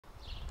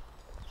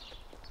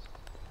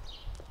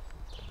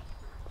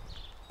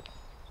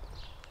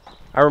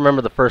I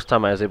remember the first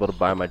time I was able to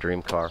buy my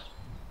dream car.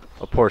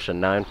 A Porsche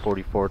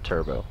 944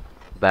 Turbo.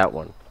 That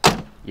one.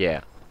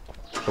 Yeah.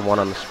 The one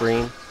on the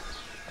screen.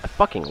 I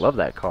fucking love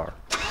that car.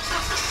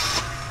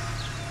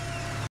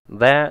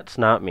 That's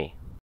not me.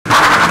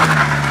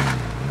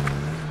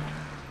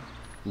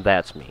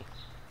 That's me.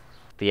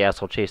 The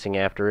asshole chasing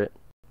after it.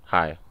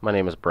 Hi, my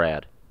name is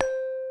Brad.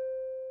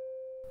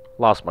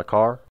 Lost my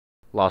car.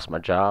 Lost my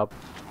job.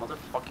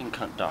 Motherfucking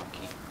cunt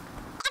donkey.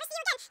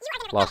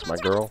 Lost my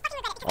girl.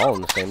 All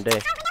in the same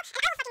day.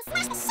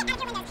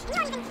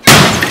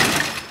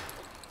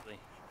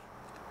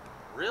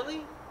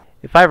 Really?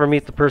 If I ever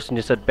meet the person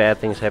who said bad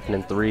things happen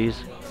in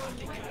threes,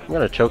 I'm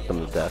gonna choke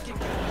them to death.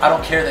 I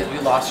don't care that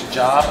you lost your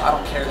job. I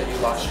don't care that you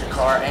lost your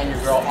car and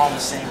your girl on the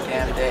same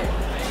damn day.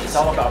 It's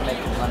all about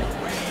making money.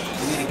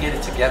 You need to get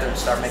it together and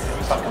start making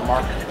a fucking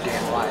mark in your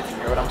damn life. You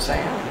hear what I'm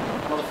saying?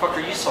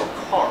 Motherfucker, you sold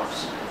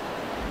cars.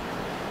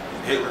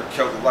 Hitler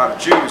killed a lot of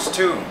Jews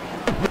too.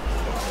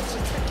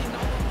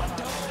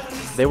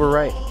 They were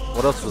right.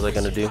 What else was I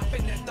gonna do?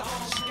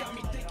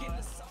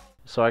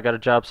 So I got a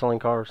job selling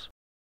cars.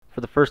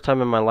 For the first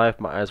time in my life,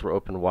 my eyes were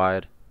opened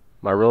wide.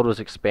 My world was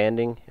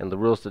expanding, and the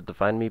rules that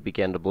defined me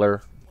began to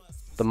blur.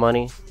 The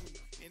money,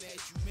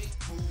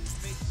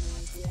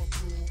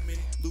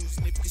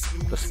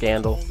 the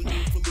scandal,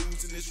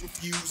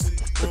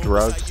 the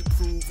drugs,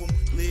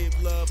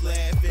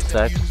 the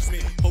sex.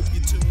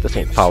 This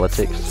ain't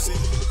politics.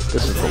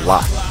 This is the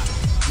lot.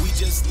 We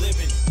just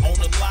living on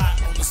the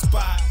lot, on the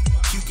spot.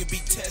 You can be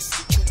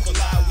tested, truth or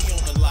lie, we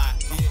on the lot.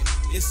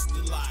 It's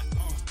the lot.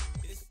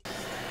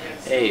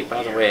 Hey,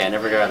 by the way, I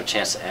never got a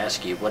chance to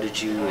ask you, what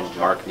did you and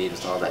Mark need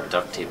with all that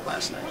duct tape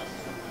last night?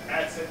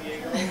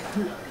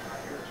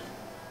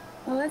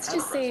 Well, let's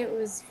just say it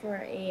was for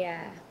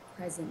a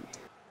present.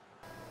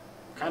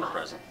 What kind of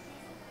present?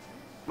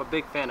 I'm a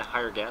big fan of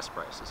higher gas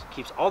prices. It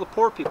keeps all the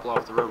poor people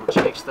off the road, which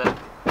makes that...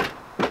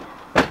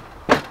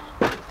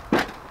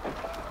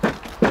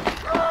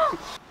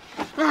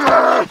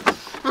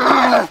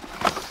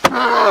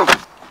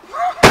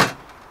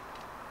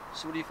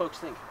 So what do you folks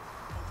think?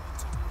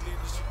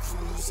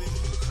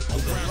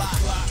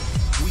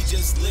 We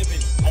just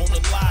living on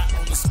the lot,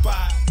 on the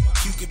spot.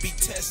 You can be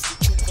tested,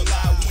 truth or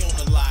lie, we on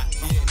the lot.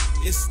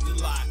 It's the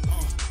lot.